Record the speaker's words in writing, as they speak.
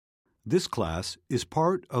This class is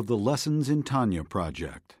part of the Lessons in Tanya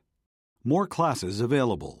project. More classes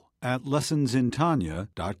available at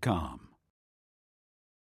lessonsintanya.com.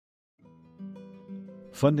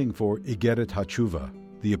 Funding for Igeret HaTshuva,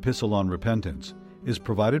 the Epistle on Repentance, is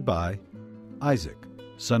provided by Isaac,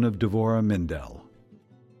 son of Devorah Mindel.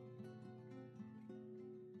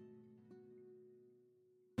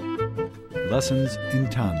 Lessons in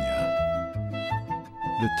Tanya.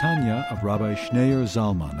 The Tanya of Rabbi Schneur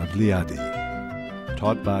Zalman of Liadi,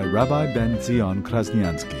 taught by Rabbi Ben Zion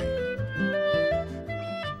Krasniansky.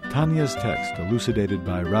 Tanya's text elucidated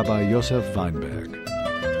by Rabbi Yosef Weinberg.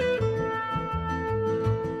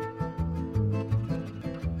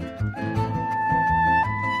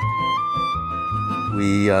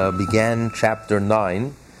 We began chapter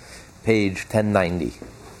 9, page 1090.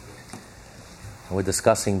 We're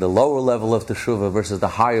discussing the lower level of teshuvah versus the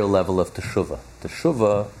higher level of teshuvah.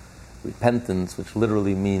 Teshuvah, repentance, which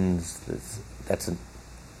literally means, that's an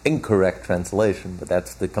incorrect translation, but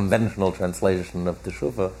that's the conventional translation of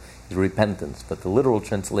teshuvah, is repentance. But the literal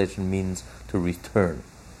translation means to return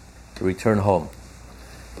home.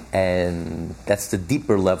 And that's the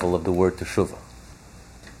deeper level of the word teshuvah.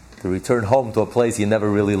 To return home to a place you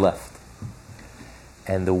never really left.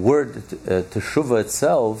 And the word teshuvah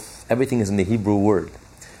itself, everything is in the Hebrew word.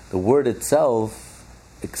 The word itself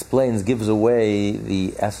explains, gives away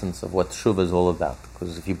the essence of what teshuvah is all about.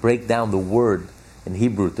 Because if you break down the word in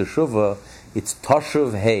Hebrew, teshuvah, it's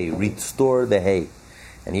toshuv hey, restore the hey.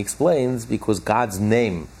 And he explains, because God's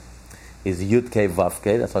name is Yud-Kei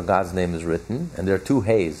Vav-Kei, that's how God's name is written. And there are two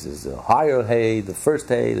heys. There's the higher hey, the first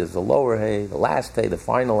hey, there's the lower hey, the last hey, the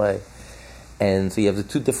final hey. And so you have the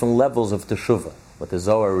two different levels of teshuvah. But the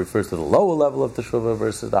Zohar refers to the lower level of teshuvah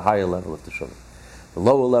versus the higher level of teshuvah. The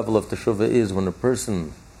lower level of teshuvah is when a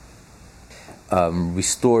person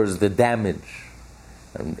restores the damage.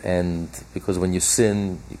 And because when you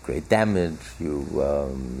sin, you create damage, you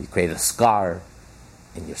create a scar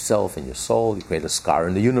in yourself, in your soul, you create a scar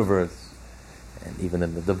in the universe, and even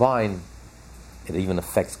in the divine. It even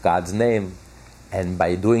affects God's name. And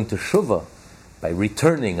by doing teshuvah, by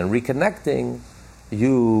returning and reconnecting,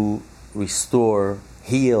 you restore,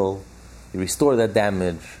 heal, you restore that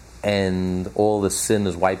damage, and all the sin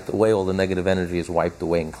is wiped away, all the negative energy is wiped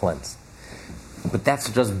away and cleansed. But that's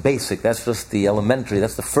just basic, that's just the elementary,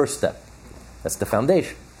 that's the first step, that's the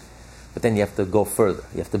foundation. But then you have to go further,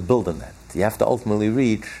 you have to build on that. You have to ultimately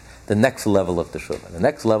reach the next level of teshuvah. The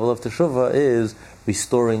next level of teshuvah is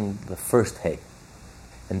restoring the first hay.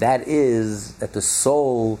 And that is that the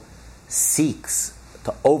soul seeks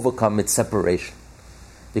to overcome its separation.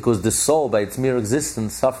 Because the soul, by its mere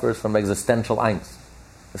existence, suffers from existential angst.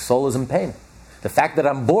 The soul is in pain. The fact that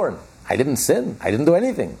I'm born, I didn't sin, I didn't do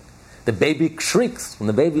anything. The baby shrieks. When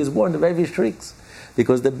the baby is born, the baby shrieks.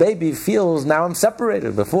 Because the baby feels, now I'm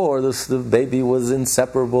separated. Before, the baby was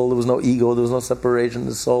inseparable, there was no ego, there was no separation,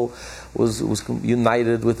 the soul was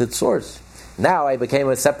united with its source. Now I became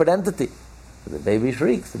a separate entity. The baby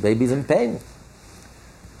shrieks, the baby's in pain.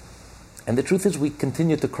 And the truth is, we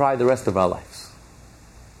continue to cry the rest of our lives.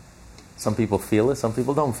 Some people feel it, some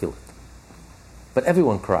people don't feel it. But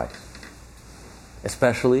everyone cries.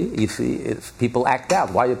 Especially, you see, if people act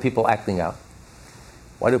out. Why are people acting out?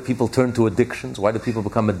 Why do people turn to addictions? Why do people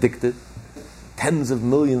become addicted? Tens of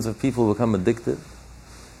millions of people become addicted,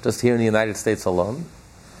 just here in the United States alone.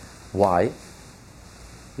 Why?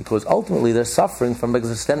 Because ultimately they're suffering from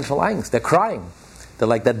existential angst. They're crying. They're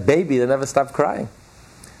like that baby that never stopped crying.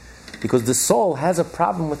 Because the soul has a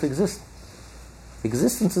problem with existence.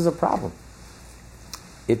 Existence is a problem.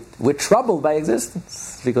 We're troubled by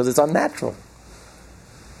existence because it's unnatural.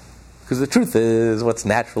 Because the truth is, what's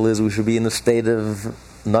natural is we should be in a state of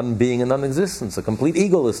non-being and non-existence, a complete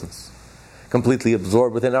egolessness, completely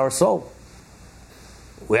absorbed within our soul.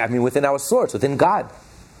 Within our source, within God.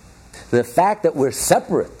 The fact that we're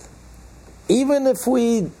separate, even if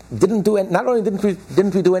we didn't do it, not only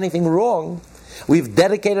didn't we do anything wrong, we've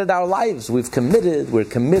dedicated our lives. We're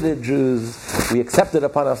committed Jews. We accepted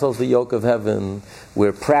upon ourselves the yoke of heaven.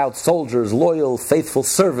 We're proud soldiers, loyal, faithful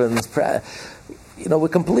servants. We're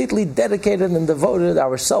completely dedicated and devoted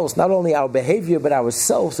ourselves, not only our behavior, but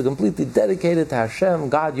ourselves, are completely dedicated to Hashem.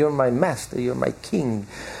 God, you're my master, you're my king.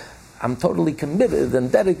 I'm totally committed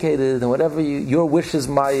and dedicated, and whatever your wish is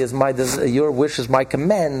your wish is my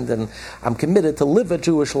command, and I'm committed to live a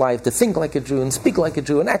Jewish life, to think like a Jew, and speak like a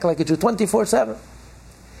Jew, and act like a Jew 24/7.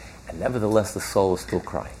 And nevertheless, the soul is still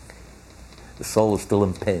crying. The soul is still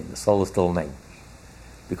in pain. The soul is still in anguish.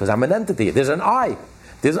 Because I'm an entity. There's an I.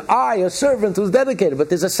 There's I, a servant who's dedicated, but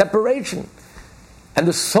there's a separation. And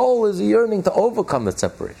the soul is yearning to overcome that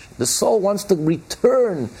separation. The soul wants to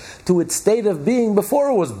return to its state of being before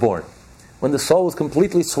it was born, when the soul was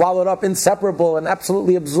completely swallowed up, inseparable, and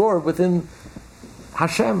absolutely absorbed within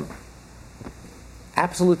Hashem.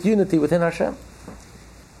 Absolute unity within Hashem.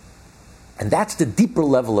 And that's the deeper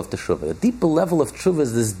level of teshuvah. The deeper level of teshuvah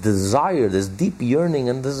is this desire, this deep yearning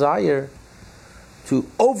and desire to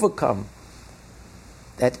overcome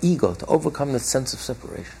that ego, to overcome that sense of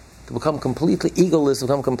separation, to become completely egoless, to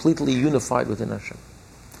become completely unified within Hashem.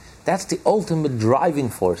 That's the ultimate driving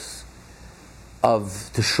force of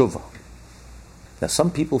teshuvah. Now, some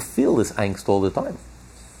people feel this angst all the time.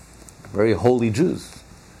 Very holy Jews.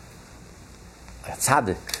 A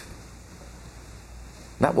tzaddik.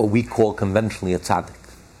 Not what we call conventionally a tzaddik.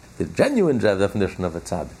 The genuine definition of a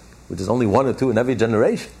tzaddik, which is only one or two in every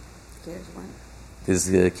generation. There's one. There's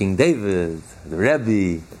King David, the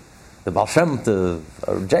Rebbe, the Baal Shem Tov,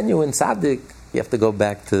 a genuine tzaddik. You have to go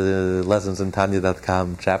back to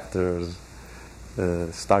lessonsintanya.com chapters,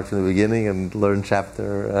 start from the beginning and learn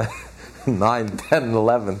chapter 9, 10, and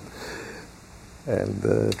 11.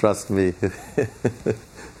 And trust me,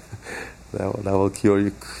 that will cure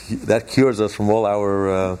you. That cures us from all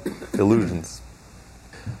our illusions.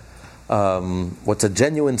 What's a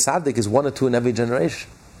genuine tzaddik is one or two in every generation,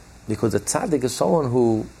 because a tzaddik is someone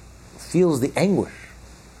who feels the anguish,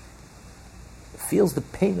 feels the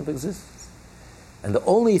pain of existence, and the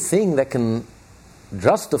only thing that can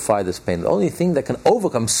justify this pain, the only thing that can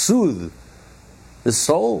overcome, soothe the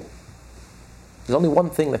soul, there's only one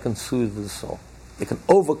thing that can soothe the soul. It can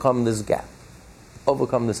overcome this gap,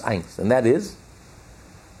 overcome this angst, and that is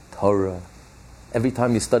Torah. Every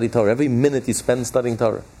time you study Torah, every minute you spend studying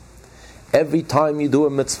Torah, every time you do a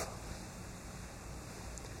mitzvah,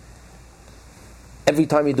 every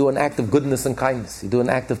time you do an act of goodness and kindness, you do an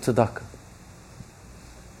act of tzedakah,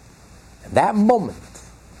 at that moment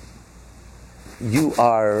you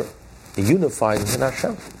are unified with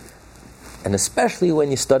Hashem, and especially when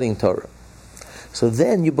you're studying Torah. So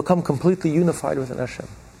then you become completely unified with Hashem.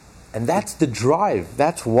 And that's the drive.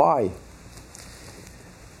 That's why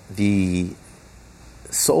the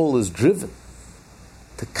soul is driven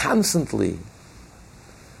to constantly,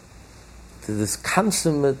 to this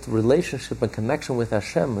consummate relationship and connection with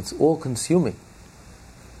Hashem. It's all-consuming.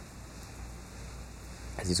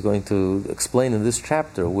 As he's going to explain in this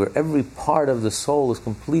chapter, where every part of the soul is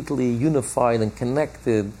completely unified and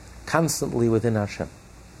connected constantly within Hashem.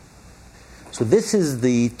 So this is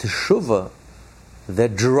the teshuvah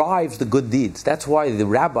that drives the good deeds. That's why the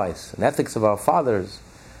rabbis and ethics of our fathers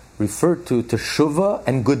refer to teshuvah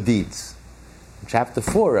and good deeds. In chapter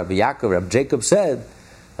 4, Rabbi Jacob said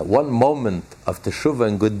that one moment of teshuvah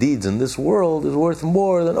and good deeds in this world is worth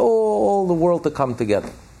more than all the world to come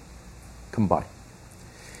together, combined.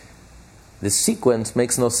 This sequence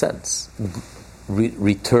makes no sense.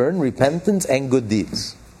 Return, repentance, and good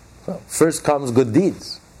deeds. So first comes good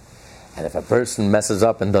deeds. And if a person messes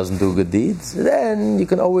up and doesn't do good deeds, then you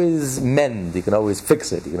can always mend, you can always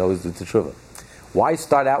fix it, you can always do teshuvah. Why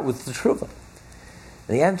start out with teshuvah?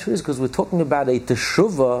 And the answer is because we're talking about a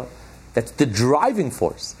teshuvah that's the driving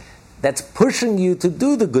force, that's pushing you to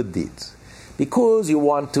do the good deeds. Because you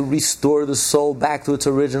want to restore the soul back to its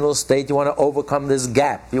original state, you want to overcome this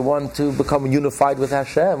gap, you want to become unified with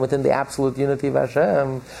Hashem, within the absolute unity of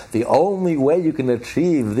Hashem. The only way you can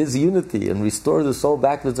achieve this unity and restore the soul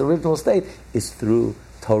back to its original state is through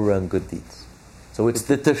Torah and good deeds. So it's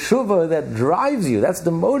the teshuvah that drives you, that's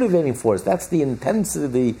the motivating force, that's the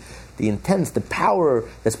intensity, the power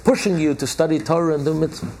that's pushing you to study Torah and do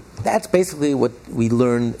mitzvah. That's basically what we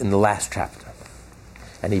learned in the last chapter.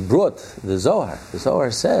 And he brought the Zohar. The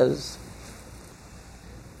Zohar says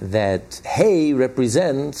that Hey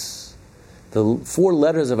represents the 4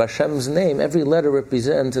 letters of Hashem's name. Every letter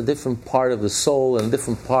represents a different part of the soul and a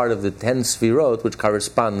different part of the 10 sfirot, which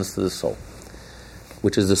corresponds to the soul,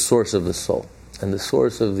 which is the source of the soul and the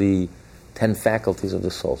source of the 10 faculties of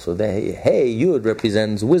the soul. So the Hey, Yud,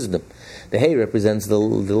 represents wisdom. The Hey represents the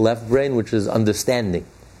left brain, which is understanding.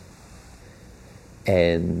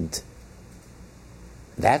 And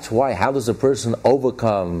that's why, how does a person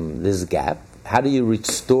overcome this gap? How do you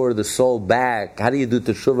restore the soul back? How do you do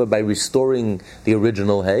teshuvah by restoring the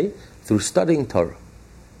original Hey? Through studying Torah.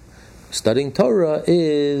 Studying Torah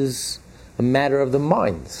is a matter of the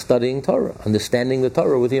mind. Studying Torah, understanding the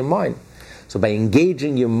Torah with your mind. So by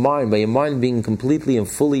engaging your mind, by your mind being completely and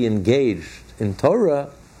fully engaged in Torah,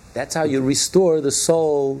 that's how you restore the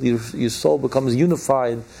soul. Your soul becomes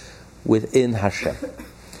unified within Hashem.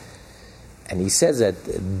 And he says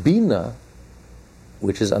that Bina,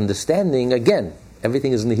 which is understanding, again,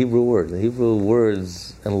 Everything is in the Hebrew word. The Hebrew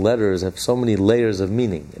words and letters have so many layers of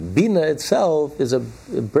meaning. Bina itself is a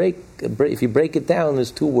break. If you break it down,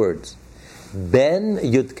 there's two words. Ben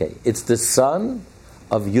Yudke. It's the son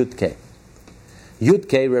of Yudke.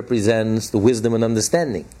 Yudke represents the wisdom and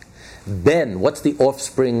understanding. Ben, what's the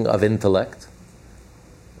offspring of intellect?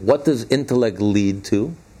 What does intellect lead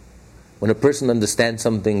to? When a person understands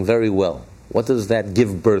something very well, what does that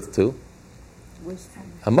give birth to? Wisdom.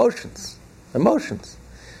 Emotions.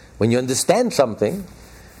 When you understand something,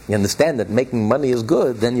 you understand that making money is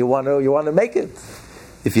good, then you want to make it.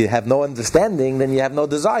 If you have no understanding, then you have no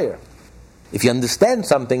desire. If you understand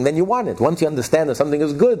something, then you want it. Once you understand that something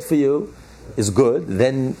is good for you,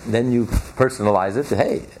 then you personalize it.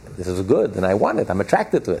 Hey, this is good, and I want it. I'm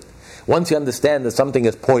attracted to it. Once you understand that something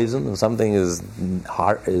is poison and something is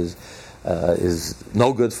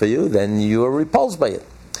no good for you, then you are repulsed by it.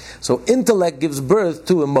 So intellect gives birth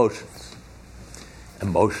to emotions.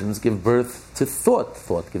 Emotions give birth to thought.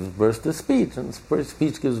 Thought gives birth to speech, and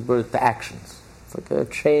speech gives birth to actions. It's like a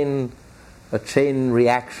chain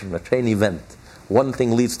reaction, a chain event. One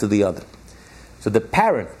thing leads to the other. So the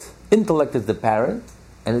parent, intellect is the parent,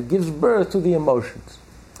 and it gives birth to the emotions.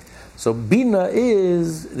 So Bina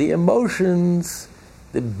is the emotions,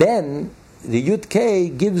 the Ben, the Yud K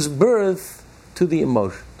gives birth to the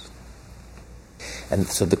emotions. And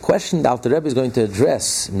so the question the Alter Rebbe is going to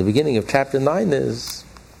address in the beginning of chapter 9 is,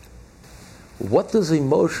 what does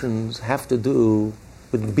emotions have to do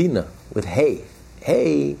with Bina, with Hey?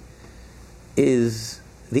 Hey is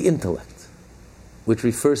the intellect, which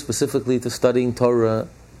refers specifically to studying Torah,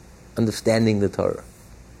 understanding the Torah.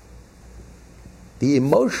 The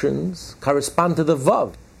emotions correspond to the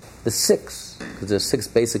Vav, the 6, because there's 6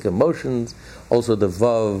 basic emotions. Also the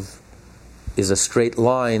Vav is a straight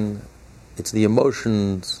line. It's the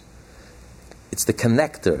emotions, it's the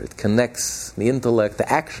connector. It connects the intellect, the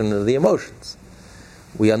action of the emotions.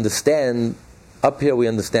 We understand, up here we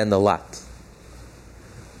understand a lot,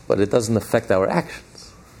 but it doesn't affect our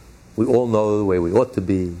actions. We all know the way we ought to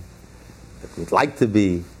be, that we'd like to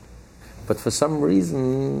be, but for some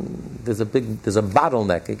reason there's a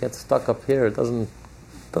bottleneck. It gets stuck up here. It doesn't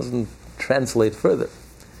translate further.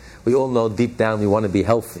 We all know deep down we want to be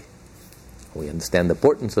healthy. We understand the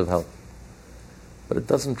importance of health, but it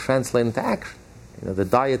doesn't translate into action. The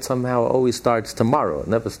diet somehow always starts tomorrow. It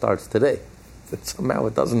never starts today. Somehow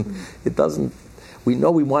it doesn't. We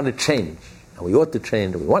know we want to change, and we ought to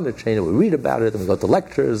change, and we want to change, and we read about it, and we go to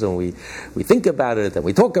lectures, and we think about it, and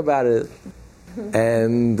we talk about it.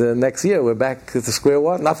 And next year we're back to square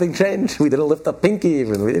one. Nothing changed. We didn't lift a pinky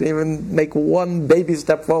even. We didn't even make one baby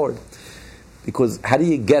step forward. Because how do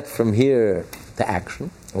you get from here to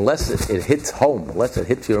action? Unless it hits home, unless it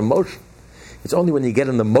hits your emotion. It's only when you get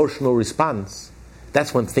an emotional response,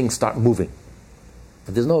 that's when things start moving.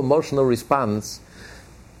 If there's no emotional response,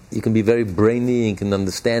 you can be very brainy, you can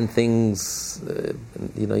understand things,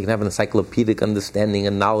 you can have an encyclopedic understanding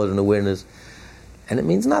and knowledge and awareness, and it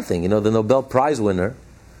means nothing. The Nobel Prize winner,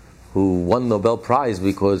 who won Nobel Prize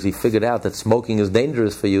because he figured out that smoking is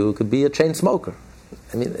dangerous for you, could be a chain smoker.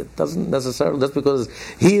 It doesn't necessarily, just because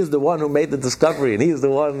he is the one who made the discovery and he is the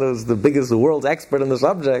one who's the world's expert on the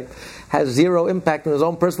subject, has zero impact on his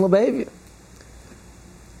own personal behavior.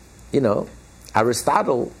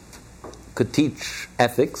 Aristotle could teach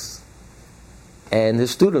ethics, and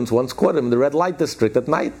his students once caught him in the red light district at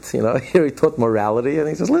night. Here he taught morality, and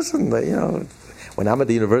he says, listen, when I'm at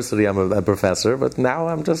the university I'm a professor, but now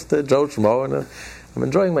I'm just Joe Schmo, and I'm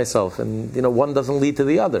enjoying myself. And one doesn't lead to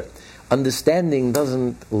the other. Understanding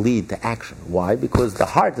doesn't lead to action. Why? Because the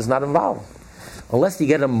heart is not involved. Unless you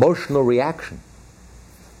get emotional reaction,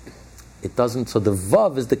 it doesn't. So the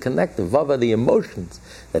Vav is the connector. Vav are the emotions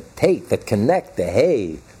that connect the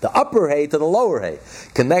Hey, the upper Hey to the lower Hey.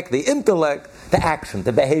 Connect the intellect to action,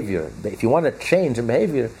 to behavior. If you want to change in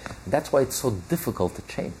behavior, that's why it's so difficult to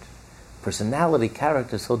change. Personality,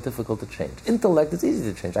 character is so difficult to change. Intellect is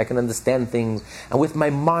easy to change. I can understand things, and with my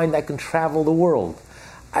mind I can travel the world.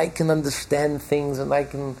 I can understand things,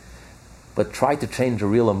 but try to change a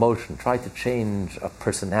real emotion, try to change a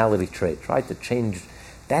personality trait, try to change,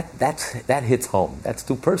 that hits home. That's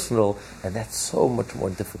too personal, and that's so much more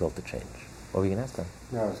difficult to change. What were you going to ask them?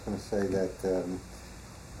 No, I was going to say that,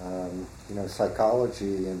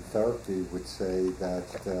 psychology and therapy would say that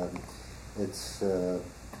it's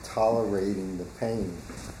tolerating the pain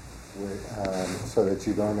so that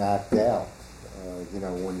you don't act out.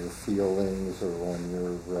 On your feelings or on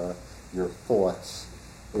your thoughts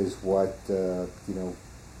is what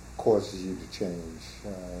causes you to change.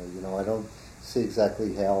 I don't see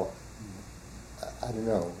exactly how I don't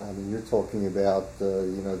know. I mean, you're talking about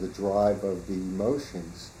the drive of the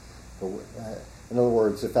emotions. But, in other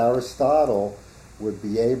words, if Aristotle would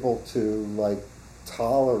be able to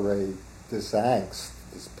tolerate this angst,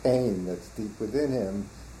 this pain that's deep within him,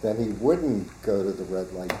 then he wouldn't go to the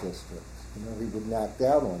red light district. He would act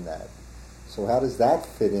out on that. So how does that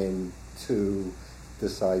fit into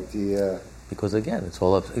this idea? Because again, it's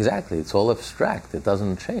all abstract. It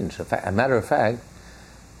doesn't change. A matter of fact.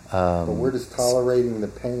 But where does tolerating the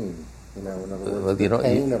pain? In other words, the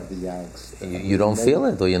pain of the angst. You don't feel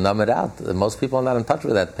it, or you numb it out. Most people are not in touch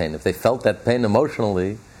with that pain. If they felt that pain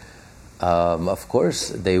emotionally, of course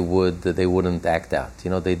they wouldn't act out.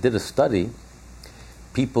 They did a study.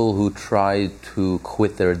 People who tried to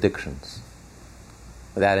quit their addictions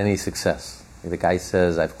without any success. The guy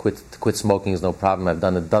says, "I've quit smoking is no problem. I've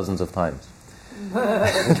done it dozens of times."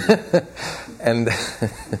 and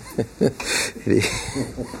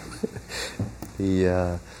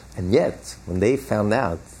and yet, when they found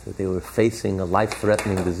out that they were facing a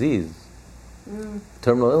life-threatening disease,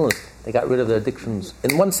 terminal illness, they got rid of their addictions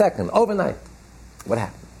in 1 second, overnight. What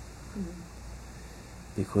happened?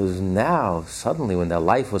 Because now, suddenly, when their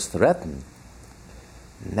life was threatened,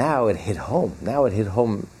 now it hit home. Now it hit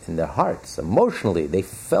home in their hearts. Emotionally, they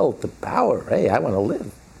felt the power. Hey, I want to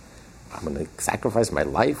live. I'm going to sacrifice my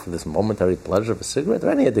life for this momentary pleasure of a cigarette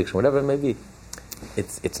or any addiction, whatever it may be.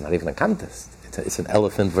 It's not even a contest. It's an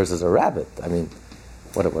elephant versus a rabbit. I mean,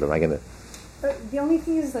 what am I going to... The only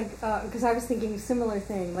thing is, because I was thinking a similar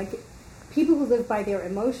thing, people who live by their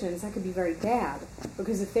emotions, that could be very bad.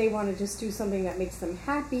 Because if they want to just do something that makes them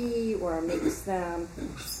happy or makes them,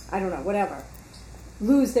 I don't know, whatever,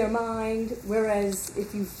 lose their mind. Whereas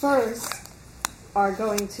if you first are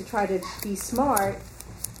going to try to be smart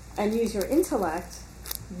and use your intellect,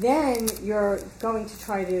 then you're going to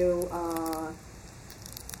try to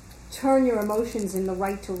turn your emotions in the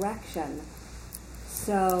right direction.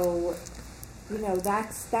 So,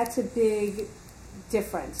 that's a big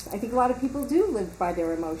difference. I think a lot of people do live by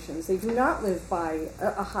their emotions. They do not live by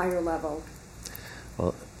a higher level.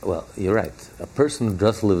 Well, you're right. A person who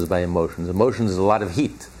just lives by emotions. Emotions is a lot of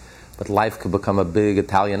heat, but life could become a big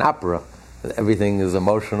Italian opera. Everything is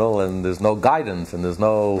emotional, and there's no guidance, and there's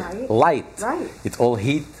no light. Right. It's all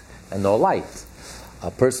heat and no light. A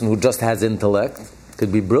person who just has intellect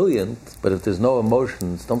could be brilliant, but if there's no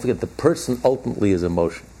emotions, don't forget the person ultimately is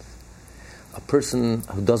emotions. A person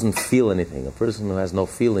who doesn't feel anything, a person who has no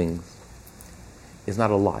feelings, is not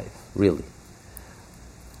alive, really.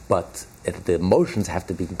 But if the emotions have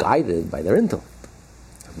to be guided by their intellect.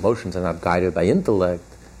 If emotions are not guided by intellect,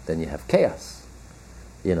 then you have chaos.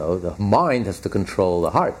 The mind has to control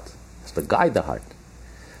the heart, has to guide the heart.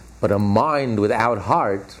 But a mind without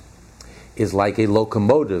heart is like a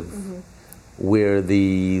locomotive, where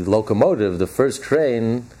the locomotive, the first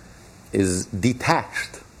train, is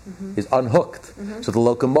detached, is unhooked. So the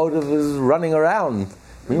locomotive is running around.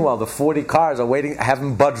 Meanwhile, the 40 cars are waiting,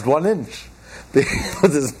 haven't budged 1 inch.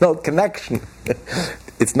 Because there's no connection.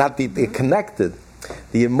 It's not connected.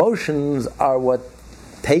 The emotions are what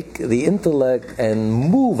take the intellect and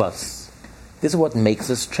move us. This is what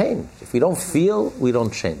makes us change. If we don't feel, we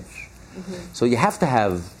don't change. So you have to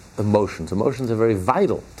have emotions. Emotions are very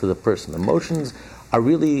vital to the person. Emotions are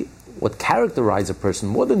really what characterize a person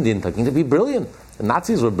more than the intellect. You need to be brilliant. The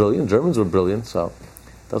Nazis were brilliant, Germans were brilliant, so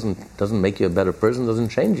it doesn't make you a better person, doesn't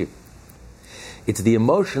change you. It's the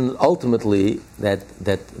emotions ultimately that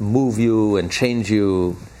move you and change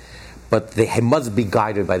you, but they must be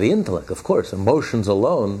guided by the intellect. Of course, emotions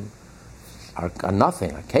alone are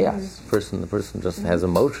nothing, are chaos. The person just has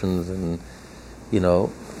emotions, and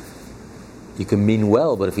you can mean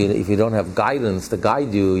well, but if you don't have guidance to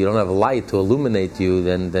guide you, you don't have light to illuminate you,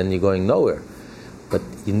 then you're going nowhere. But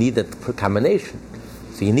you need that combination.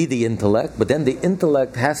 So you need the intellect, but then the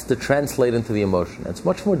intellect has to translate into the emotion. It's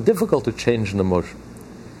much more difficult to change an emotion.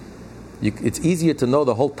 It's easier to know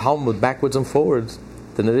the whole Talmud backwards and forwards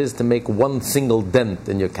than it is to make one single dent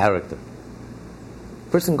in your character.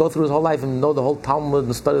 A person can go through his whole life and know the whole Talmud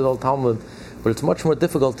and study the whole Talmud, but it's much more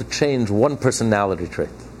difficult to change one personality trait.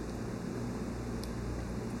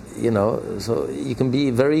 So you can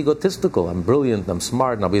be very egotistical. I'm brilliant, I'm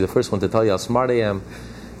smart, and I'll be the first one to tell you how smart I am,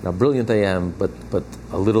 and how brilliant I am, but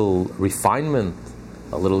a little refinement,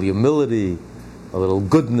 a little humility, a little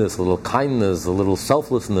goodness, a little kindness, a little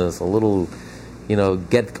selflessness, a little,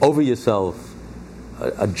 get over yourself,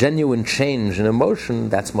 a genuine change in emotion,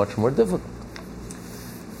 that's much more difficult.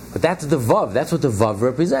 But that's the Vav, that's what the Vav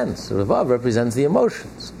represents. The Vav represents the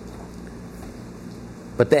emotions.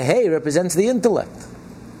 But the Hey represents the intellect.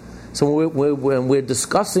 So when we're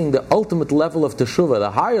discussing the ultimate level of teshuvah,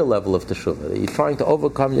 the higher level of teshuvah, that you're trying to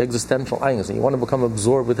overcome your existential angst and you want to become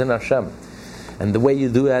absorbed within Hashem, and the way you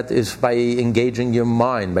do that is by engaging your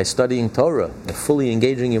mind, by studying Torah, and fully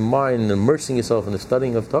engaging your mind and immersing yourself in the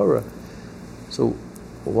studying of Torah. So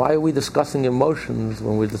why are we discussing emotions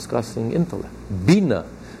when we're discussing intellect? Bina,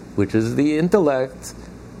 which is the intellect,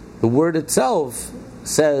 the word itself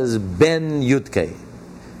says Ben Yudke.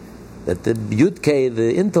 That the Yudke,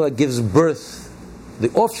 the intellect, gives birth, the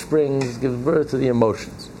offspring gives birth to the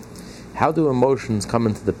emotions. How do emotions come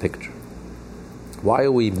into the picture? Why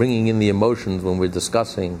are we bringing in the emotions when we're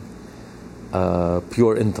discussing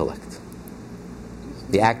pure intellect?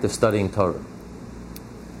 The act of studying Torah.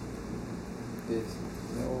 There's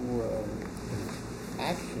no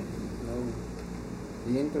action.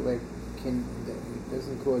 The intellect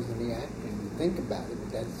doesn't cause any action. You think about it,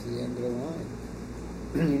 but that's the end of the line.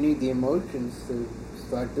 You need the emotions to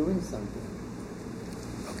start doing something.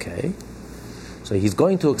 Okay. So he's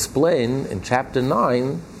going to explain in chapter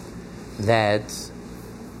 9 that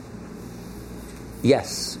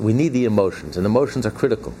yes, we need the emotions, and emotions are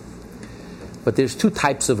critical. But there's two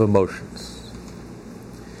types of emotions.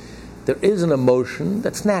 There is an emotion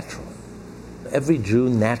that's natural. Every Jew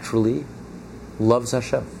naturally loves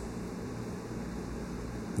Hashem.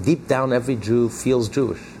 Deep down, every Jew feels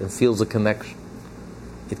Jewish and feels a connection.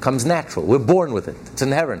 It comes natural. We're born with it. It's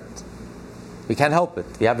inherent. We can't help it.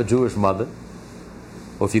 If you have a Jewish mother,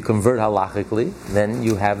 or if you convert halachically, then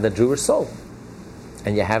you have that Jewish soul.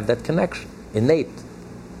 And you have that connection. Innate,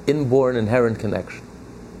 inborn, inherent connection.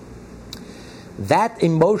 That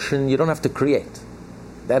emotion you don't have to create.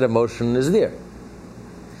 That emotion is there.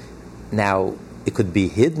 Now, it could be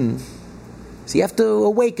hidden, so you have to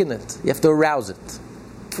awaken it. You have to arouse it.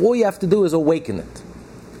 All you have to do is awaken it.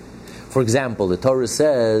 For example, the Torah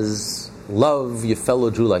says, love your fellow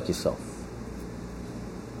Jew like yourself.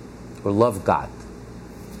 Or love God.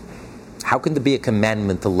 How can there be a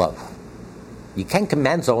commandment to love? You can't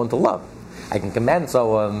command someone to love. I can command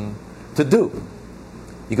someone to do.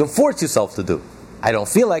 You can force yourself to do. I don't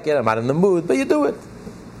feel like it, I'm not in the mood, but you do it.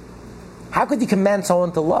 How could you command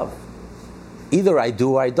someone to love? Either I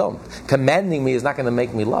do or I don't. Commanding me is not going to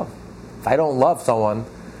make me love. If I don't love someone,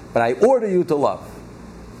 but I order you to love,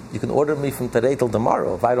 you can order me from today till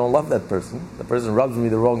tomorrow. If I don't love that person, the person rubs me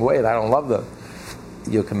the wrong way and I don't love them,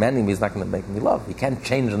 you're commanding me is not going to make me love. You can't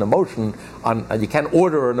change an emotion, you can't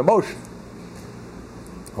order an emotion.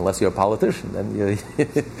 Unless you're a politician. Then you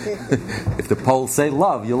if the polls say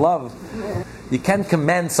love, you love. You can't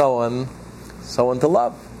command someone to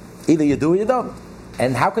love. Either you do or you don't.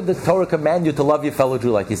 And how could the Torah command you to love your fellow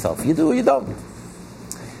Jew like yourself? You do or you don't.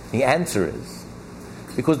 The answer is,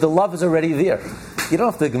 because the love is already there. You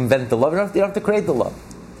don't have to invent the love, you don't have to create the love.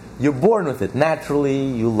 You're born with it. Naturally,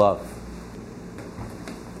 you love.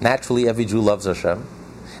 Naturally, every Jew loves Hashem.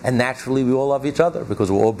 And naturally, we all love each other, because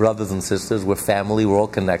we're all brothers and sisters, we're family, we're all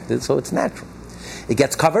connected, so it's natural. It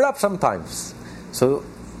gets covered up sometimes. So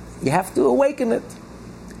you have to awaken it.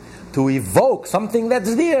 To evoke something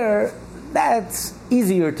that's there, that's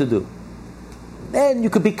easier to do. Then you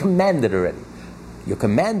could be commanded already. You're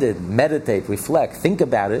commanded, meditate, reflect, think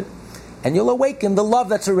about it, and you'll awaken the love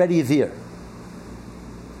that's already there.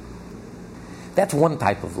 That's one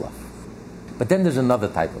type of love. But then there's another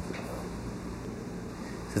type of love.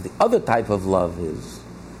 So the other type of love is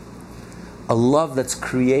a love that's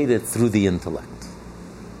created through the intellect.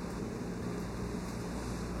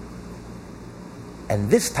 And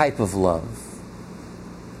this type of love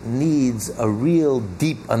needs a real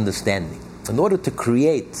deep understanding. In order to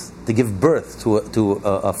create, to give birth to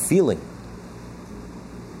a feeling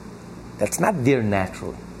that's not there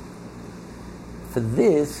naturally. For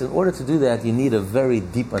this, in order to do that, you need a very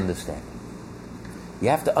deep understanding. You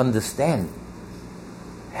have to understand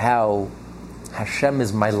how Hashem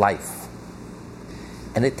is my life.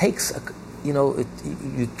 And it takes,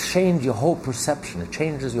 you change your whole perception. It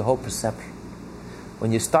changes your whole perception.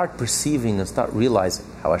 When you start perceiving and start realizing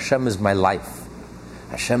how Hashem is my life,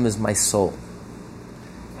 Hashem is my soul,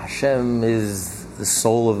 Hashem is the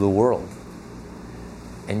soul of the world,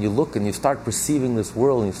 and you look and you start perceiving this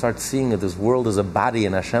world, and you start seeing that this world is a body,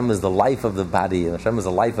 and Hashem is the life of the body, and Hashem is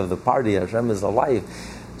the life of the party, Hashem is the life.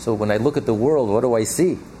 So when I look at the world, what do I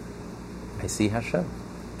see? I see Hashem.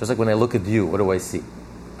 Just like when I look at you, what do I see?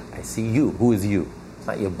 I see you. Who is you? It's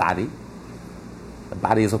not your body. The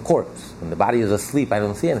body is a corpse. When the body is asleep, I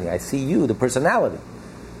don't see anything. I see you, the personality.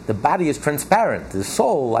 The body is transparent. The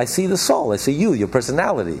soul, I see the soul. I see you, your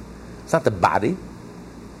personality. It's not the body.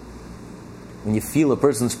 When you feel a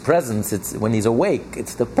person's presence, it's when he's awake,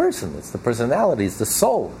 it's the person, it's the personality, it's the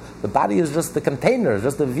soul. The body is just the container,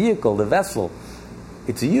 just the vehicle, the vessel.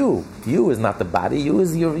 It's you. You is not the body. You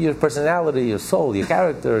is your personality, your soul, your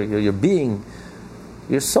character, your being,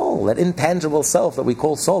 your soul, that intangible self that we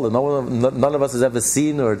call soul, that none of us has ever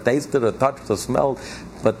seen or tasted or touched or smelled,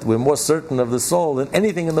 but we're more certain of the soul than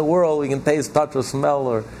anything in the world we can taste, touch or smell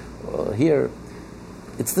or hear.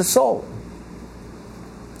 It's the soul.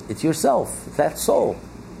 It's yourself. It's that soul.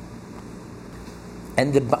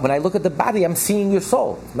 And when I look at the body, I'm seeing your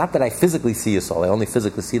soul. Not that I physically see your soul. I only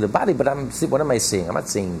physically see the body, but what am I seeing? I'm not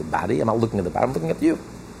seeing the body. I'm not looking at the body. I'm looking at you.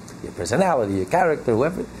 Your personality, your character,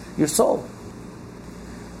 whoever, your soul.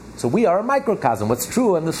 So we are a microcosm. What's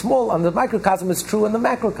true on the microcosm is true in the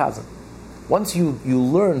macrocosm. Once you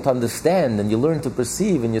learn to understand and you learn to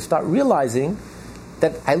perceive and you start realizing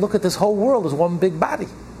that I look at this whole world as one big body.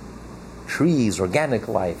 Trees, organic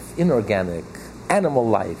life, inorganic, animal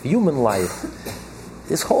life, human life.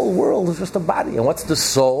 This whole world is just a body. And what's the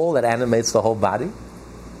soul that animates the whole body?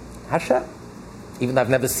 Hashem. Even though I've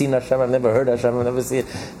never seen Hashem, I've never heard Hashem, I've never seen it.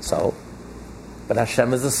 So, but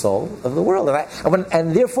Hashem is the soul of the world.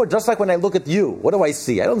 And therefore, just like when I look at you, what do I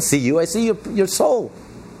see? I don't see you, I see your soul.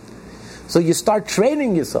 So you start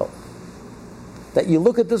training yourself. That you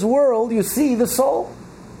look at this world, you see the soul.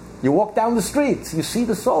 You walk down the streets, you see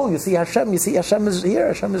the soul, you see Hashem is here,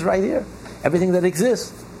 Hashem is right here. Everything that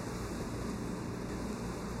exists.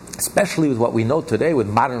 Especially with what we know today with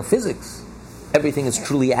modern physics. Everything is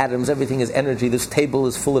truly atoms, everything is energy. This table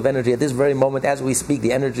is full of energy. At this very moment, as we speak,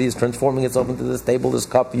 the energy is transforming itself into this table, this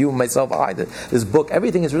cup, you, myself, I, this book.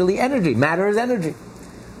 Everything is really energy. Matter is energy.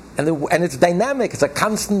 And it's dynamic. It's a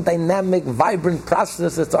constant, dynamic, vibrant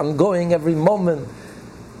process that's ongoing every moment.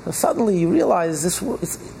 So suddenly you realize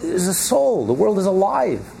there's a soul. The world is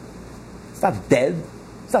alive. It's not dead.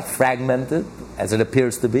 It's not fragmented, as it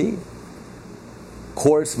appears to be.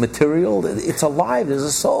 Coarse material. It's alive. There's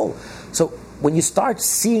a soul. So when you start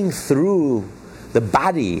seeing through the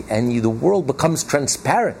body and the world becomes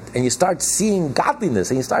transparent and you start seeing godliness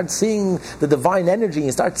and you start seeing the divine energy and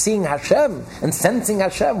you start seeing Hashem and sensing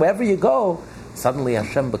Hashem wherever you go, suddenly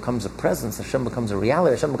Hashem becomes a presence. Hashem becomes a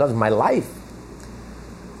reality. Hashem becomes my life.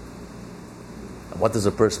 What does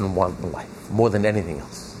a person want in life more than anything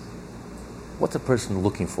else? What's a person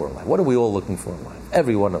looking for in life? What are we all looking for in life?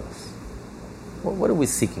 Every one of us. What are we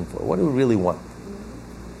seeking for? What do we really want?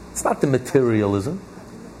 It's not the materialism.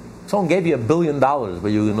 If someone gave you $1 billion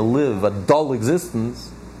where you're going to live a dull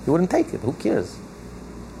existence, you wouldn't take it. Who cares?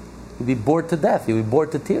 You'd be bored to death. You'd be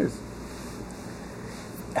bored to tears.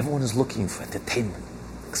 Everyone is looking for entertainment,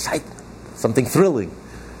 excitement, something thrilling.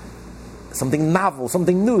 Something novel,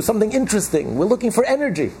 something new, something interesting. We're looking for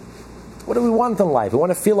energy. What do we want in life? We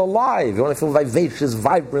want to feel alive. We want to feel vivacious,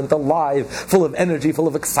 vibrant, alive, full of energy, full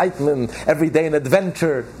of excitement, every day an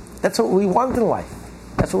adventure. That's what we want in life.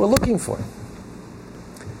 That's what we're looking for. Of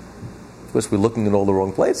course, we're looking in all the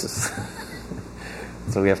wrong places.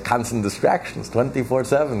 So we have constant distractions,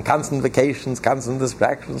 24/7, constant vacations, constant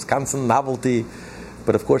distractions, constant novelty.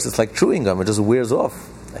 But of course, it's like chewing gum. It just wears off.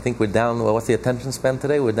 I think we're down, what's the attention span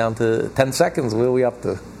today? We're down to 10 seconds. Where are we up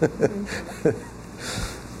to?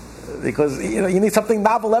 Because, you need something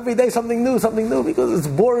novel every day, something new, because it's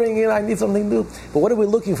boring, I need something new. But what are we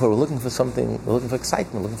looking for? We're looking for something, we're looking for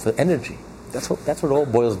excitement, we're looking for energy. That's what it all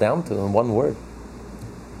boils down to in one word.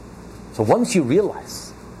 So once you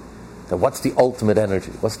realize that what's the ultimate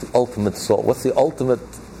energy, what's the ultimate soul, what's the ultimate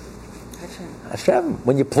Hashem.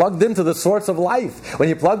 When you're plugged into the source of life, when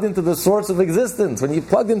you're plugged into the source of existence, when you're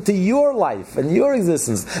plugged into your life and your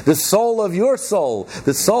existence, the soul of your soul,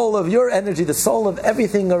 the soul of your energy, the soul of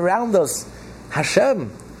everything around us,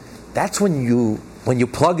 Hashem, that's when you're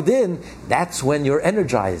plugged in, that's when you're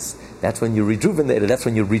energized, that's when you're rejuvenated, that's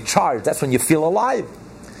when you're recharged, that's when you feel alive.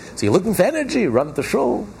 So you're looking for energy, run to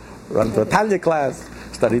shul, run to a Tanya class,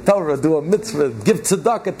 study Torah, do a mitzvah, give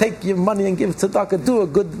tzedakah, take your money and give tzedakah, do a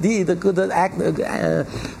good deed, a good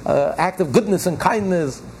act of goodness and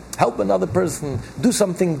kindness, help another person, do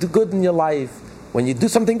something good in your life. When you do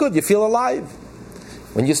something good, you feel alive.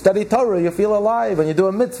 When you study Torah, you feel alive. When you do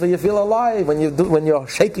a mitzvah, you feel alive. When you're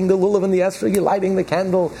shaking the lulav in the esrog, you're lighting the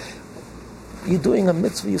candle. You're doing a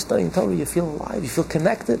mitzvah, you're studying Torah, you feel alive, you feel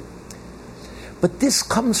connected. But this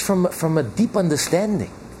comes from a deep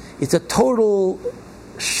understanding. It's a total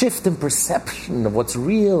shift in perception of what's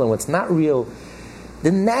real and what's not real.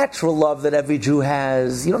 The natural love that every Jew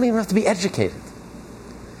has, you don't even have to be educated.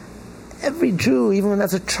 Every Jew, even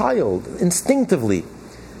as a child, instinctively.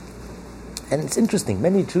 And it's interesting,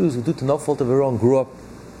 many Jews who, due to no fault of their own, grew up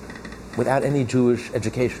without any Jewish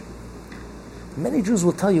education. Many Jews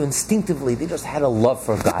will tell you instinctively they just had a love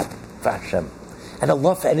for God, for Hashem, and a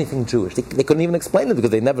love for anything Jewish. They couldn't even explain it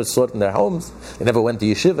because they never saw it in their homes. They never went to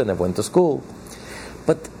yeshiva, never went to school.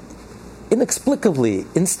 But inexplicably,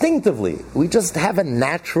 instinctively, we just have a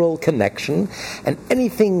natural connection, and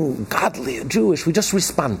anything godly or Jewish, we just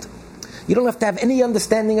respond. You don't have to have any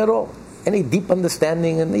understanding at all, any deep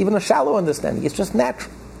understanding, and even a shallow understanding. It's just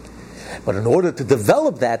natural. But in order to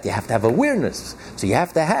develop that, you have to have awareness. So you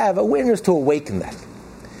have to have awareness to awaken that.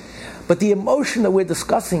 But the emotion that we're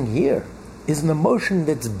discussing here is an emotion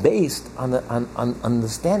that's based on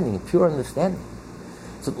understanding, pure understanding.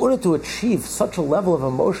 So in order to achieve such a level of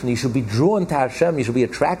emotion, you should be drawn to Hashem, you should be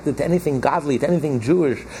attracted to anything godly, to anything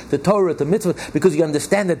Jewish, to Torah, to mitzvah, because you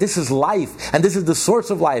understand that this is life, and this is the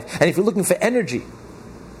source of life. And if you're looking for energy,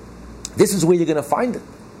 this is where you're going to find it.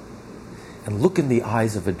 And look in the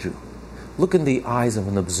eyes of a Jew. Look in the eyes of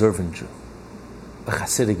an observant Jew, a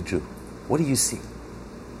Hasidic Jew. What do you see?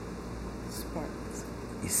 Sparks.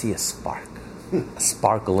 You see a spark, a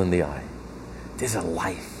sparkle in the eye. There's a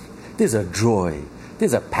life, there's a joy,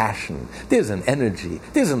 there's a passion, there's an energy,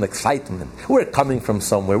 there's an excitement. We're coming from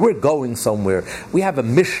somewhere, we're going somewhere. We have a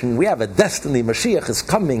mission, we have a destiny. Mashiach is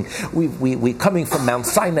coming. We're coming from Mount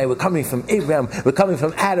Sinai, we're coming from Abraham, we're coming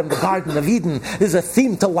from Adam, the Garden of Eden. There's a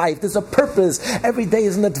theme to life, there's a purpose. Every day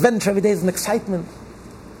is an adventure, every day is an excitement.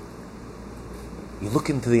 You look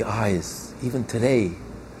into the eyes, even today,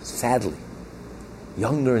 sadly,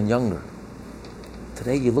 younger and younger.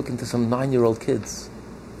 Today you look into some 9-year-old kids,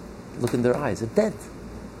 look in their eyes, they're dead.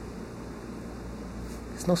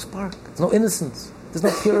 There's no spark, there's no innocence, there's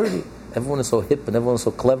no purity. Everyone is so hip, and everyone is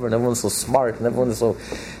so clever, and everyone is so smart, and everyone is so...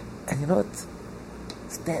 And you know what?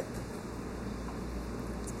 It's dead.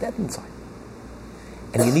 It's dead inside.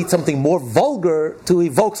 And you need something more vulgar to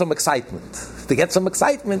evoke some excitement. To get some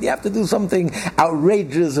excitement, you have to do something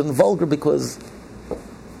outrageous and vulgar, because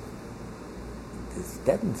it's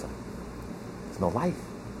dead inside. There's no life,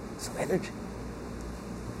 there's no energy.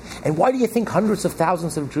 And why do you think hundreds of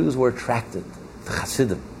thousands of Jews were attracted to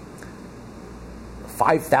Hasidim?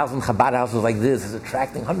 5,000 Chabad houses like this is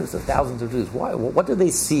attracting hundreds of thousands of Jews. Why? What do they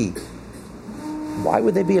see? Why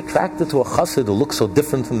would they be attracted to a Chassid who looks so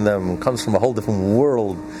different from them and comes from a whole different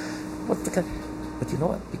world? But you know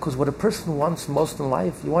what? Because what a person wants most in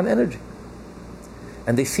life, you want energy.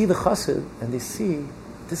 And they see the Chassid and they see,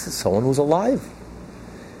 this is someone who's alive.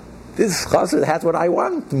 This Chassid has what I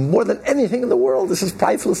want more than anything in the world. This is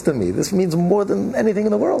priceless to me. This means more than anything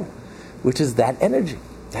in the world, which is that energy,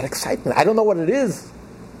 that excitement. I don't know what it is.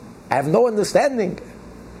 I have no understanding.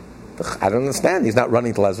 I don't understand. He's not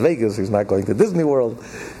running to Las Vegas. He's not going to Disney World.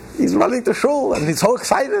 He's running to shul, and he's so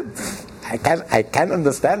excited. I can't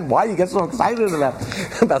understand why you get so excited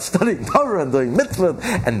about studying Torah and doing mitzvah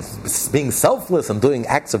and being selfless and doing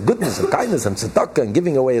acts of goodness and kindness and tzedakah and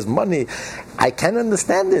giving away his money. I can't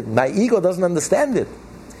understand it. My ego doesn't understand it.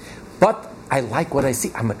 But I like what I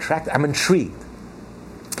see. I'm attracted. I'm intrigued.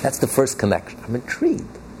 That's the first connection. I'm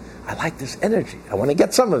intrigued. I like this energy. I want to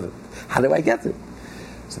get some of it. How do I get it?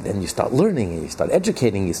 So then you start learning and you start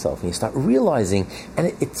educating yourself and you start realizing, and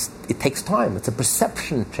it takes time. It's a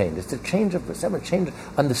perception change. It's a change of perception, change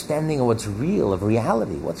of understanding of what's real, of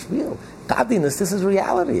reality. What's real? Godliness, this is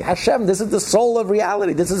reality. Hashem, this is the soul of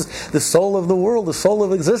reality. This is the soul of the world, the soul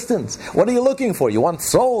of existence. What are you looking for? You want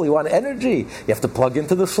soul, you want energy. You have to plug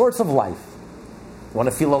into the source of life. You want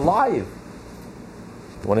to feel alive.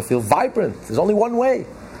 You want to feel vibrant. There's only one way.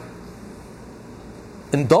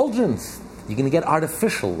 Indulgence. You're going to get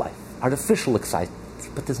artificial life, artificial excitement,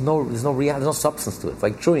 but there's no reality, there's no substance to it. It's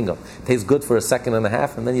like chewing gum. It tastes good for a second and a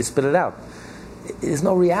half, and then you spit it out. There's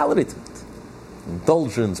no reality to it.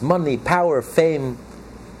 Indulgence, money, power, fame.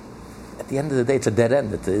 At the end of the day, it's a dead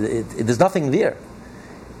end. There's nothing there.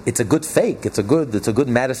 It's a good fake. It's a good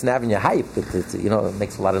Madison Avenue hype. It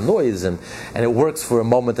makes a lot of noise and it works for a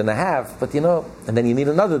moment and a half. But and then you need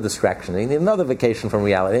another distraction. You need another vacation from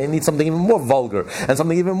reality. You need something even more vulgar and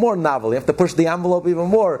something even more novel. You have to push the envelope even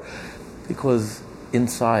more because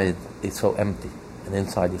inside it's so empty, and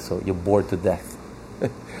inside you're bored to death.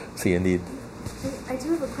 So you need. I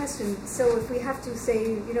do have a question. So if we have to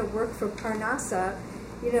say work for Parnassa,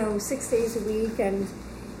 6 days a week and.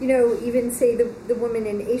 Even say the woman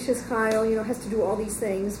in Ashes Chayil, has to do all these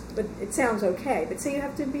things, but it sounds okay. But say you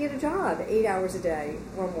have to be at a job 8 hours a day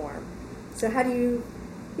or more. So how do you,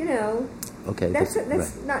 Okay. That's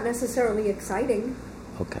right. not necessarily exciting.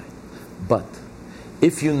 Okay. But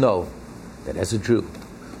if you know that as a Jew,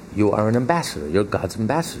 you are an ambassador, you're God's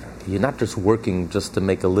ambassador. You're not just working just to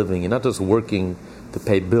make a living. You're not just working to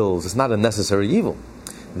pay bills. It's not a necessary evil.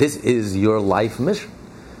 This is your life mission.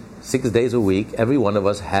 6 days a week, every one of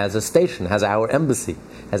us has a station, has our embassy,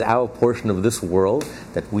 has our portion of this world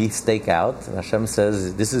that we stake out. And Hashem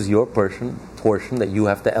says, this is your portion that you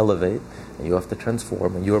have to elevate, and you have to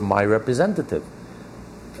transform, and you're my representative.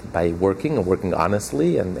 By working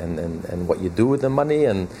honestly, and what you do with the money,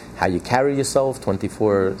 and how you carry yourself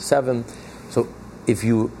 24/7. So if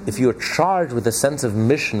you're charged with a sense of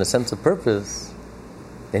mission, a sense of purpose,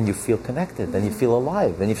 then you feel connected, then you feel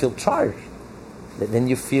alive, then you feel charged. Then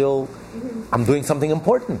you feel, I'm doing something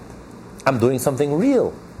important. I'm doing something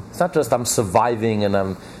real. It's not just I'm surviving and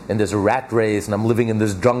I'm in this rat race and I'm living in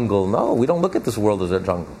this jungle. No, we don't look at this world as a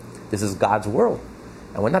jungle. This is God's world.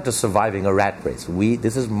 And we're not just surviving a rat race.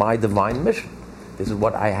 This is my divine mission. This is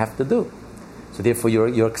what I have to do. So therefore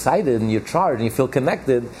you're excited and you're charged and you feel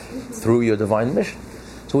connected through your divine mission.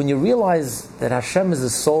 So when you realize that Hashem is the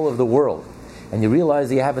soul of the world, and you realize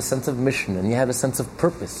that you have a sense of mission and you have a sense of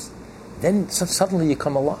purpose, then suddenly you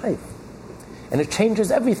come alive. And it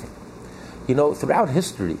changes everything. Throughout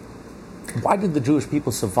history, why did the Jewish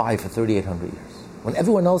people survive for 3,800 years? When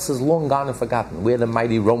everyone else is long gone and forgotten. We're the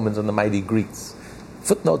mighty Romans and the mighty Greeks.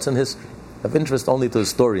 Footnotes in history, of interest only to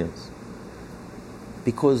historians.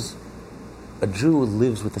 Because a Jew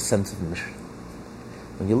lives with a sense of mission.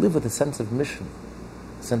 When you live with a sense of mission,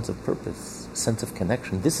 a sense of purpose, a sense of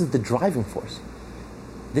connection, this is the driving force.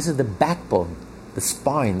 This is the backbone, the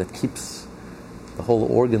spine that keeps the whole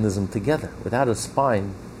organism together. Without a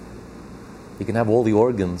spine, you can have all the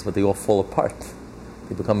organs, but they all fall apart.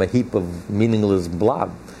 They become a heap of meaningless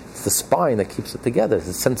blob. It's the spine that keeps it together. It's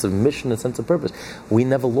a sense of mission, a sense of purpose. We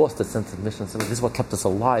never lost a sense of mission. This is what kept us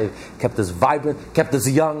alive, kept us vibrant, kept us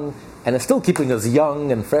young, and it's still keeping us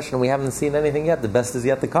young and fresh, and we haven't seen anything yet. The best is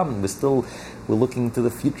yet to come. We're looking to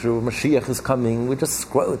the future. Mashiach is coming.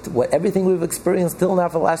 Everything we've experienced till now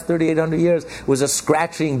for the last 3,800 years was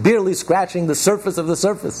barely scratching the surface of the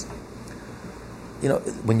surface.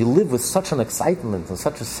 When you live with such an excitement and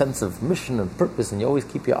such a sense of mission and purpose, and you always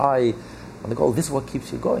keep your eye on the goal, this is what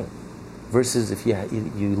keeps you going. Versus if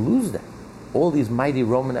you lose that. All these mighty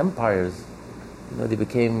Roman empires, they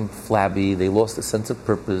became flabby, they lost a sense of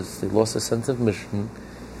purpose, they lost a sense of mission,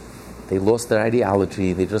 they lost their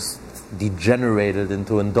ideology, they just degenerated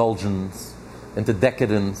into indulgence, into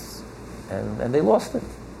decadence, and they lost it.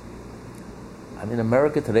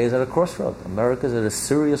 America today is at a crossroad. America is at a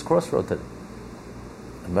serious crossroad today.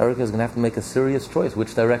 America is going to have to make a serious choice.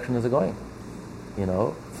 Which direction is it going?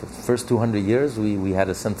 For the first 200 years, we had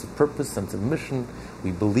a sense of purpose, sense of mission.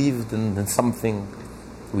 We believed in something.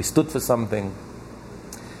 We stood for something.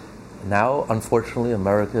 Now, unfortunately,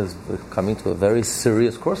 America is coming to a very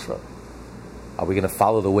serious crossroad. Are we going to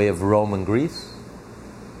follow the way of Rome and Greece,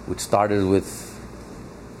 which started with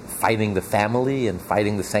fighting the family and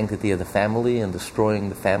fighting the sanctity of the family and destroying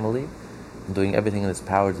the family and doing everything in its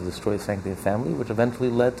power to destroy the sanctity of the family, which eventually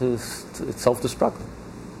led to self-destruction?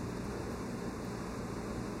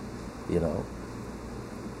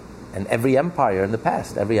 And every empire in the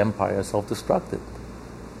past, every empire self-destructed,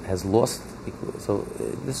 has lost. So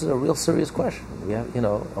this is a real serious question. We have,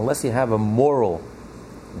 unless you have a moral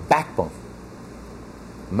backbone.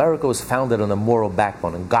 America was founded on a moral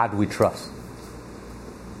backbone, and God we trust.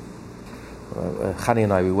 Chani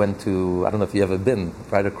and I, we went to, I don't know if you've ever been,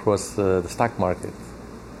 right across the stock market.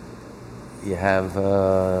 You have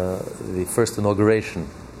the first inauguration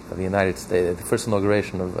of the United States, the first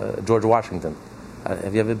inauguration of George Washington.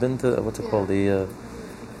 Have you ever been to, what's it called? Federal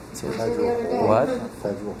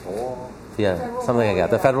Hall. Yeah, something like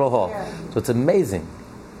that. The Federal Hall. Yeah. So it's amazing,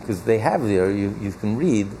 because they have there, you can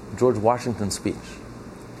read George Washington's speech.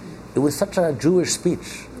 It was such a Jewish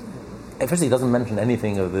speech. At first, he doesn't mention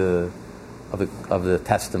anything of the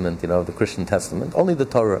Testament, of the Christian Testament, only the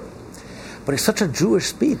Torah. But it's such a Jewish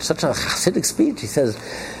speech, such a Hasidic speech. He says,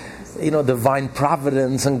 divine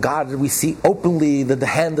providence and God, we see openly the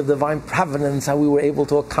hand of divine providence, how we were able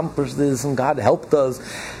to accomplish this, and God helped us.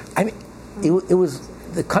 It was,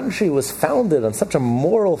 the country was founded on such a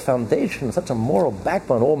moral foundation, such a moral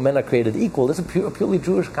backbone. All men are created equal. This is a purely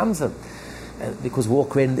Jewish concept, because we're all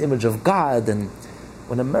created in the image of God. And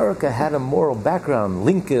when America had a moral background,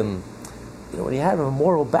 Lincoln, when he had a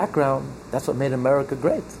moral background, that's what made America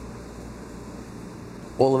great.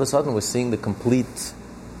 All of a sudden, we're seeing the complete,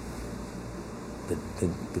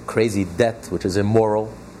 the crazy debt, which is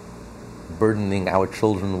immoral, burdening our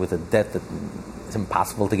children with a debt that is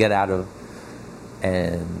impossible to get out of,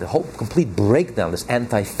 and the whole complete breakdown, this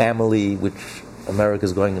anti-family, which America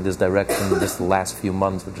is going in this direction in just the last few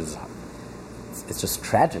months, which is, it's just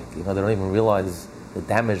tragic. They don't even realize the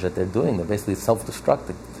damage that they're doing. They're basically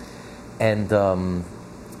self-destructing. And,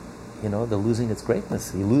 they're losing its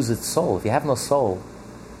greatness. You lose its soul. If you have no soul,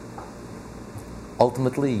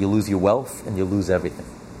 ultimately you lose your wealth and you lose everything.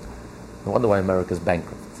 No wonder why America is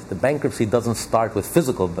bankrupt. The bankruptcy doesn't start with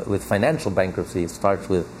financial bankruptcy. It starts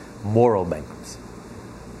with moral bankruptcy.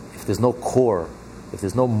 If there's no core, if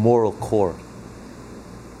there's no moral core,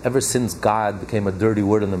 ever since God became a dirty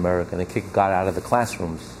word in America and they kicked God out of the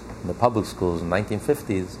classrooms in the public schools in the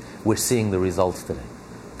 1950s, we're seeing the results today.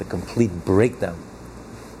 The complete breakdown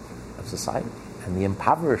of society and the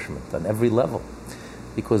impoverishment on every level.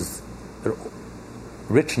 Because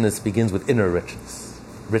richness begins with inner richness,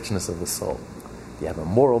 richness of the soul. If you have a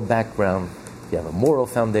moral background, if you have a moral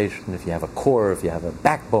foundation, if you have a core, if you have a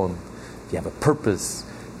backbone, if you have a purpose,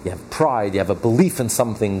 you have pride, you have a belief in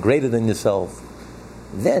something greater than yourself,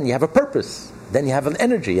 then you have a purpose, then you have an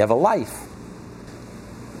energy, you have a life.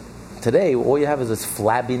 Today, all you have is this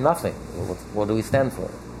flabby nothing. What do we stand for?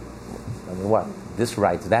 I mean, what? This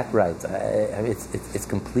right, that right. I mean, it's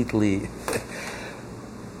completely...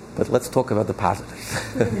 But let's talk about the positive.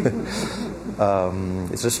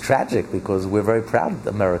 It's just tragic because we're very proud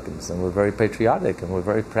Americans and we're very patriotic and we're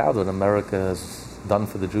very proud what America has done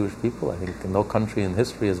for the Jewish people. I think no country in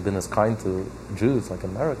history has been as kind to Jews like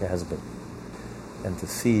America has been. And to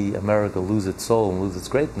see America lose its soul and lose its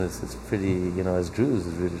greatness, it's pretty, as Jews,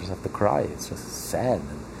 we just have to cry. It's just sad.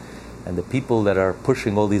 And the people that are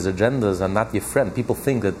pushing all these agendas are not your friend. People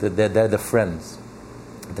think that they're the friends.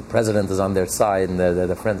 The president is on their side and they're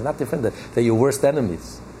the friends. Not their friends, they're your worst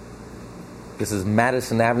enemies. This is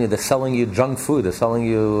Madison Avenue. They're selling you junk food. They're selling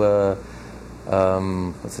you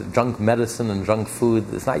junk medicine and junk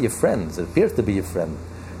food. It's not your friends. It appears to be your friend.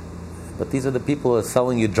 But these are the people who are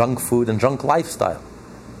selling you junk food and junk lifestyle,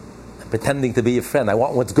 pretending to be your friend. I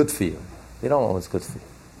want what's good for you. They don't want what's good for you.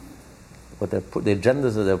 What the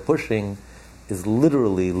agendas that they're pushing is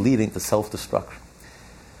literally leading to self-destruction.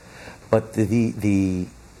 But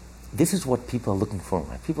this is what people are looking for.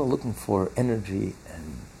 People are looking for energy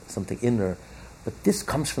and something inner. But this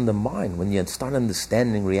comes from the mind. When you start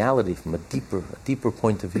understanding reality from a deeper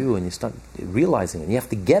point of view, and you start realizing it, you have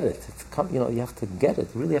to get it. You have to get it.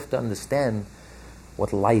 You really have to understand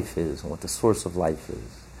what life is and what the source of life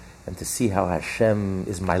is, and to see how Hashem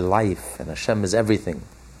is my life and Hashem is everything.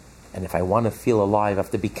 And if I want to feel alive, I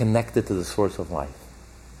have to be connected to the source of life.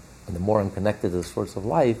 And the more I'm connected to the source of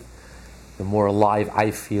life, the more alive I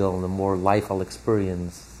feel, and the more life I'll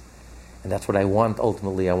experience. And that's what I want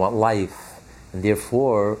ultimately. I want life. And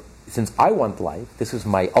therefore, since I want life, this is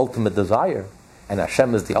my ultimate desire, and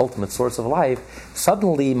Hashem is the ultimate source of life,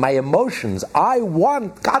 suddenly my emotions, I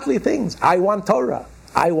want godly things. I want Torah.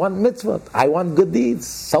 I want mitzvot. I want good deeds,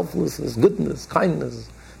 selflessness, goodness, kindness,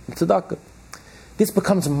 tzedakah. This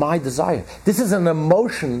becomes my desire. This is an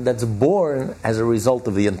emotion that's born as a result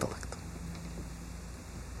of the intellect.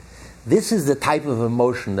 This is the type of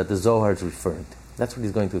emotion that the Zohar is referring to. That's what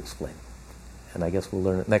he's going to explain. And I guess we'll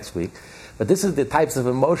learn it next week. But this is the types of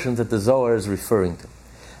emotions that the Zohar is referring to.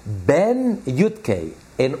 Ben Yudke,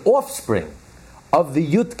 an offspring of the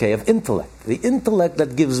Yudke, of intellect. The intellect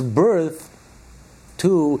that gives birth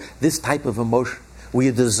to this type of emotion. We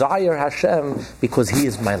desire Hashem because He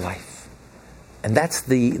is my life. And that's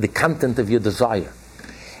the content of your desire.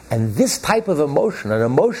 And this type of emotion, an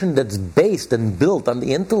emotion that's based and built on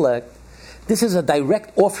the intellect, this is a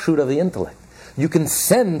direct offshoot of the intellect. You can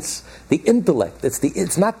sense the intellect.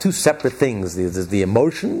 It's not two separate things. There's the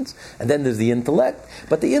emotions, and then there's the intellect.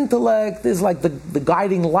 But the intellect is like the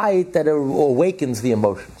guiding light that awakens the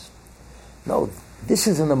emotions. No, this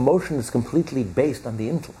is an emotion that's completely based on the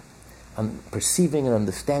intellect, on perceiving and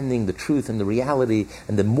understanding the truth and the reality.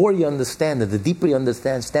 And the more you understand it, the deeper you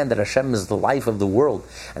understand that Hashem is the life of the world,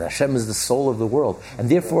 and Hashem is the soul of the world. And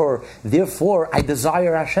therefore, I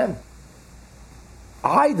desire Hashem.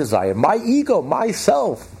 I desire, my ego,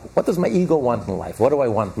 myself. What does my ego want in life? What do I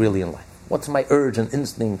want really in life? What's my urge and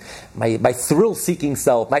instinct, my thrill-seeking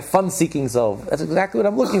self, my fun-seeking self? That's exactly what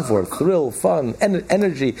I'm looking for. Thrill, fun,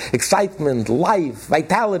 energy, excitement, life,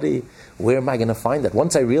 vitality. Where am I going to find that?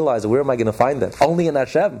 Once I realize it, where am I going to find that? Only in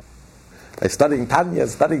Hashem. By studying Tanya,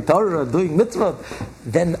 studying Torah, doing mitzvah,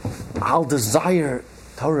 then I'll desire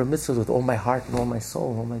Torah mitzvahs with all my heart and all my soul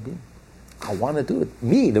and all my being. I want to do it.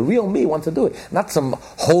 Me, the real me, wants to do it. Not some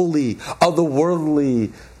holy,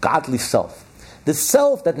 otherworldly, godly self. The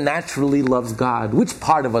self that naturally loves God. Which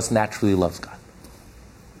part of us naturally loves God?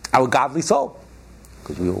 Our godly soul.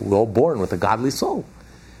 Because we're all born with a godly soul.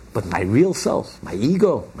 But my real self, my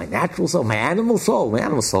ego, my natural soul, my animal soul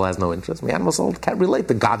has no interest. My animal soul can't relate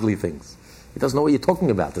to godly things. It doesn't know what you're talking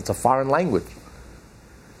about. It's a foreign language.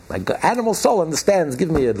 My animal soul understands,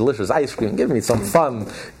 give me a delicious ice cream, give me some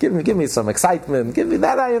fun, give me some excitement, give me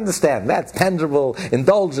that I understand. That's tangible,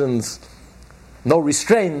 indulgence, no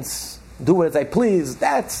restraints, do as I please,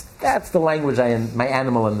 that's the language my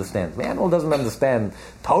animal understands. My animal doesn't understand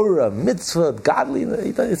Torah, mitzvah, godly.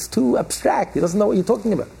 It's too abstract. He doesn't know what you're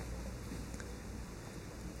talking about.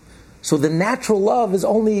 So the natural love is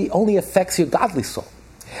only affects your godly soul.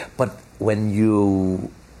 But when your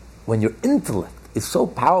intellect is so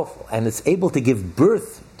powerful and it's able to give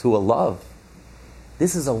birth to a love,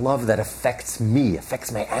 this is a love that affects me,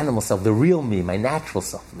 affects my animal self, the real me, my natural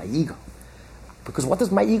self, my ego. Because what does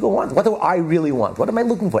my ego want? What do I really want? What am I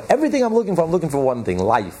looking for? Everything I'm looking for one thing: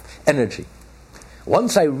 life, energy.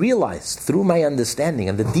 Once I realize through my understanding,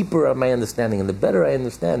 and the deeper my understanding, and the better I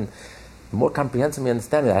understand, the more comprehensive my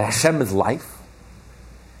understanding that Hashem is life,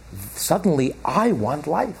 suddenly I want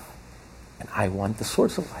life. And I want the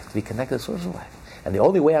source of life, to be connected to the source of life. And the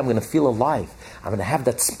only way I'm going to feel alive, I'm going to have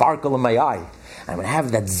that sparkle in my eye, I'm going to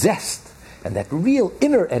have that zest, and that real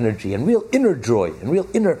inner energy, and real inner joy, and real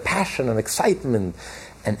inner passion and excitement,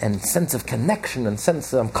 and sense of connection, and sense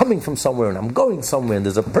that I'm coming from somewhere, and I'm going somewhere, and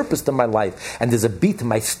there's a purpose to my life, and there's a beat to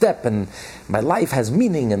my step, and my life has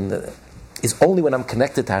meaning, and is only when I'm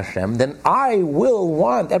connected to Hashem, then I will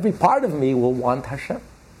want, every part of me will want Hashem.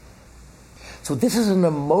 So this is an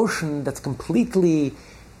emotion that's completely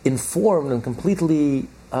informed and completely,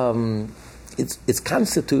 it's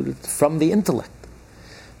constituted from the intellect.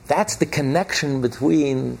 That's the connection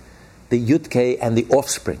between the Yud-Kei and the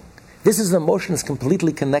offspring. This is an emotion that's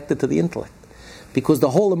completely connected to the intellect. Because the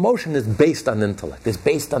whole emotion is based on intellect. It's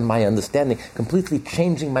based on my understanding, completely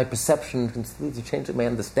changing my perception, completely changing my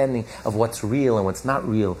understanding of what's real and what's not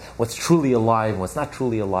real, what's truly alive and what's not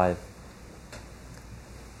truly alive.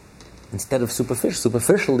 Instead of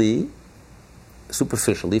superficially,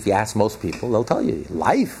 if you ask most people, they'll tell you,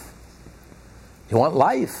 life. You want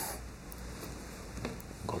life.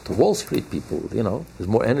 Go to Wall Street, people, there's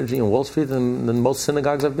more energy in Wall Street than most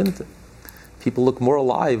synagogues I've been to. People look more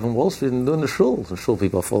alive in Wall Street than doing the shul. The shul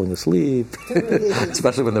people are falling asleep,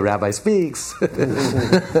 especially when the rabbi speaks.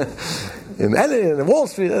 in Wall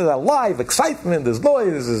Street, there's a live excitement, there's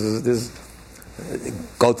noise, there's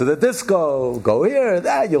go to the disco, go here,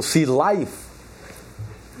 that, you'll see life.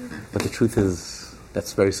 But the truth is,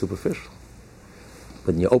 that's very superficial.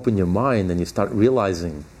 When you open your mind and you start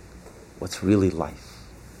realizing what's really life,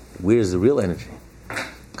 where's the real energy?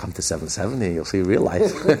 Come to 770, you'll see real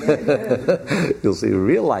life. You'll see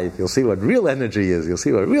real life. You'll see what real energy is. You'll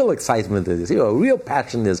see what real excitement is. You'll see what real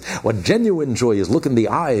passion is. What genuine joy is. Look in the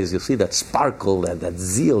eyes. You'll see that sparkle, that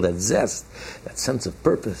zeal, that zest, that sense of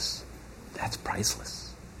purpose. That's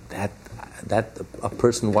priceless. That a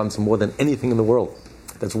person wants more than anything in the world.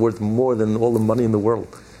 That's worth more than all the money in the world.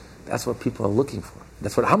 That's what people are looking for.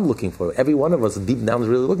 That's what I'm looking for. Every one of us deep down is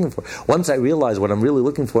really looking for. Once I realize what I'm really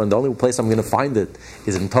looking for, and the only place I'm going to find it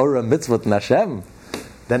is in Torah, mitzvot, and Hashem,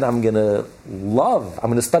 then I'm going to love. I'm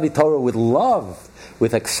going to study Torah with love,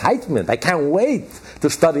 with excitement. I can't wait to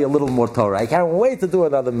study a little more Torah. I can't wait to do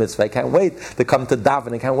another mitzvah. I can't wait to come to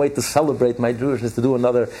daven. I can't wait to celebrate my Jewishness, to do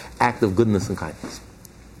another act of goodness and kindness.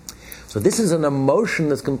 So this is an emotion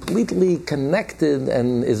that's completely connected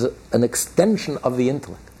and is an extension of the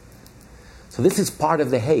intellect. So this is part of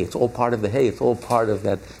the hay. It's all part of the hay. It's all part of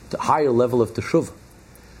that higher level of teshuvah,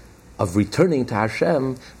 of returning to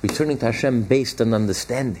Hashem based on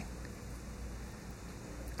understanding.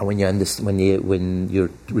 And when you're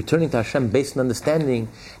returning to Hashem based on understanding,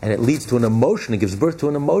 and it leads to an emotion, it gives birth to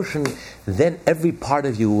an emotion, then every part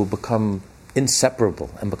of you will become inseparable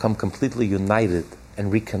and become completely united and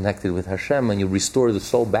reconnected with Hashem, and you restore the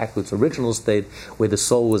soul back to its original state, where the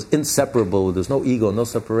soul was inseparable, there's no ego, no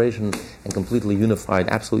separation, and completely unified,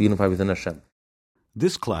 absolutely unified within Hashem.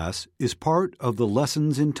 This class is part of the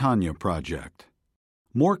Lessons in Tanya project.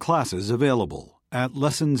 More classes available at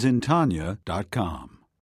lessonsintanya.com.